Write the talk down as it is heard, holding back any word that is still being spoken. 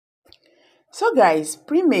So guys,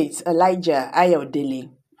 Primate Elijah Ayodele,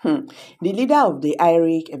 the leader of the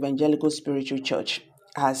Irish Evangelical Spiritual Church,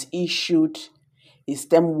 has issued a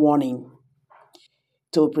stern warning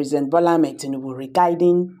to President Bola Ahmed Tinubu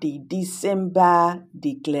regarding the December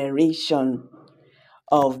declaration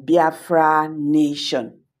of Biafra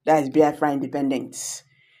Nation, that is Biafra independence,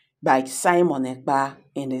 by Simon Ekpa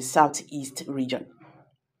in the southeast region.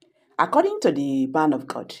 According to the man of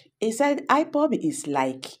God, he said IPOB is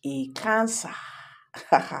like a cancer.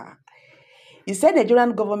 He said the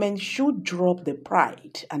Nigerian government should drop the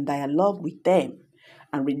pride and dialogue with them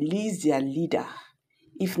and release their leader.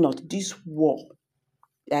 If not, this war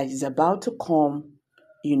that is about to come,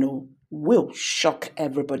 will shock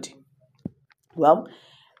everybody. Well,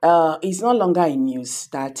 it's no longer in news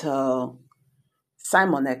that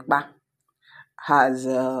Simon Ekpa has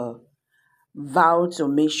vowed to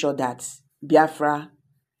make sure that Biafra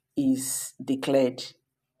is declared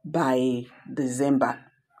by December.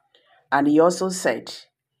 And he also said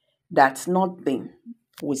that nothing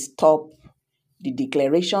will stop the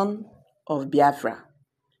declaration of Biafra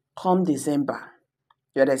come December.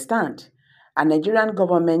 You understand? And Nigerian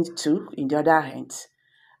government too, in the other hand,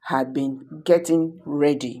 had been getting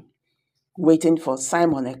ready, waiting for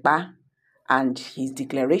Simon Ekpa and his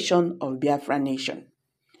declaration of Biafra nation.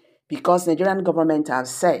 Because Nigerian government have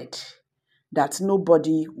said that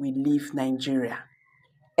nobody will leave Nigeria.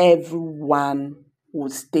 Everyone will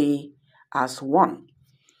stay as one.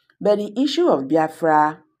 But the issue of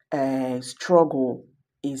Biafra struggle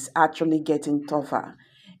is actually getting tougher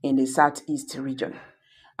in the southeast region.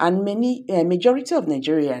 And majority of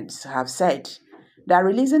Nigerians have said that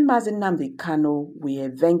releasing Mazi Nnamdi Kanu will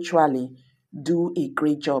eventually do a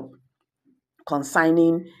great job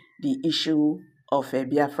concerning the issue of a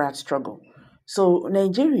Biafra struggle. So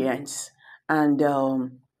Nigerians and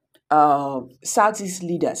Southeast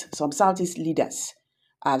leaders, some Southeast leaders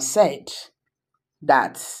have said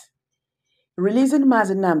that releasing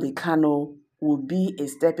Mazi Nnamdi Kanu will be a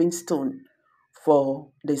stepping stone for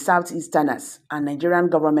the Southeasterners and Nigerian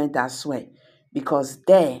government as well, because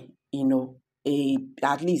there,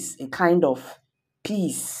 at least a kind of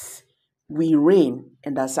peace will reign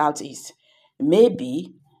in the Southeast.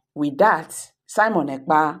 Maybe with that, Simon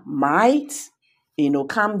Ekpa might,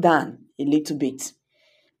 calm down a little bit.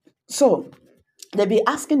 So they'll be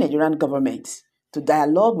asking Nigerian government to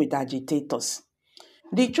dialogue with agitators.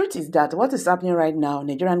 The truth is that what is happening right now,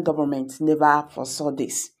 Nigerian government never foresaw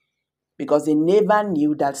this, because they never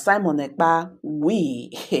knew that Simon Ekpa will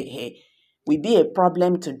be a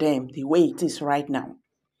problem to them the way it is right now.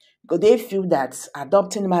 Because they feel that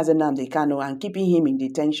adopting Mazi Nnamdi Kanu and keeping him in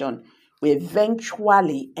detention will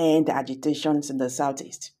eventually end agitations in the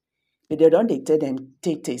southeast. But they don't tell them,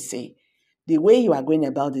 say, the way you are going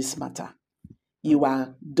about this matter, you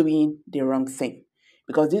are doing the wrong thing.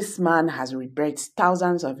 Because this man has regretted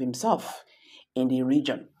thousands of himself in the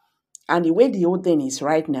region. And the way the whole thing is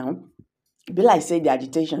right now, be like say the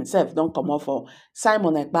agitation itself don't come off for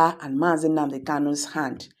Simon Ekpa and Mazi Nnamdi Kanu's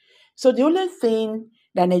hand. So the only thing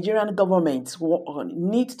the Nigerian government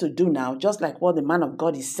needs to do now, just like what the man of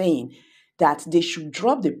God is saying, that they should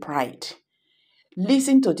drop the pride.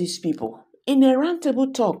 Listen to these people. In a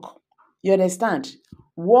roundtable talk, you understand?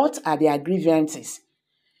 What are their grievances?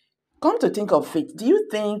 Come to think of it, do you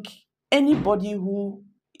think anybody who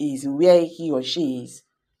is where he or she is,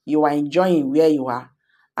 you are enjoying where you are,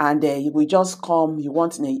 and you will just come, you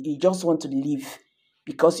just want to leave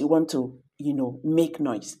because you want to, make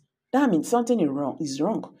noise? That means something is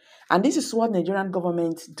wrong. And this is what Nigerian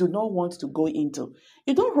government do not want to go into.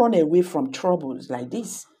 You don't run away from troubles like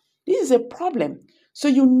this. This is a problem. So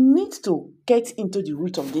you need to get into the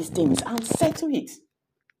root of these things and settle it.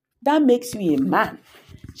 That makes you a man.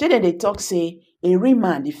 So then they talk, say, a real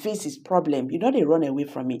man, they face his problem. You know, they run away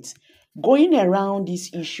from it. Going around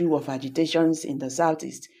this issue of agitations in the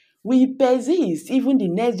southeast will persist even the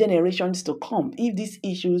next generations to come if these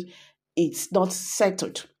issues it's not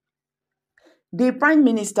settled. The Prime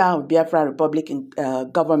Minister of Biafra Republic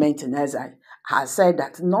government in exile has said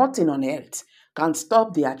that nothing on earth can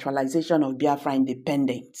stop the actualization of Biafra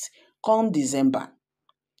independence come December.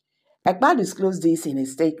 Ekpa disclosed this in a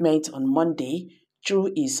statement on Monday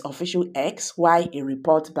through his official X, while a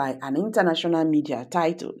report by an international media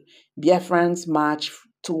titled Biafrans March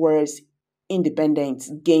Towards Independence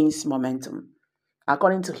Gains Momentum.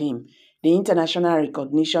 According to him, the international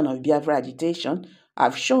recognition of Biafra agitation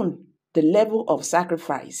have shown the level of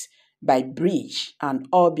sacrifice by British and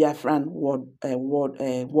all Biafran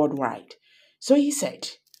worldwide. So he said,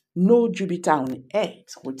 no Jupiter on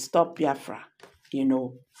earth would stop Biafra,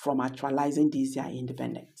 from actualizing this their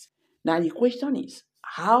independence. Now the question is,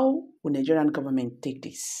 How will Nigerian government take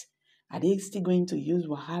this? Are they still going to use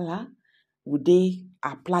wahala? Would they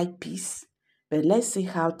apply peace? But let's see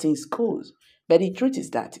how things goes. But the truth is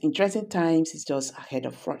that interesting times is just ahead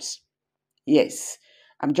of us. Yes,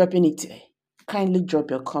 I'm dropping it. Kindly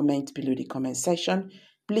drop your comment below the comment section.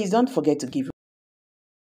 Please don't forget to give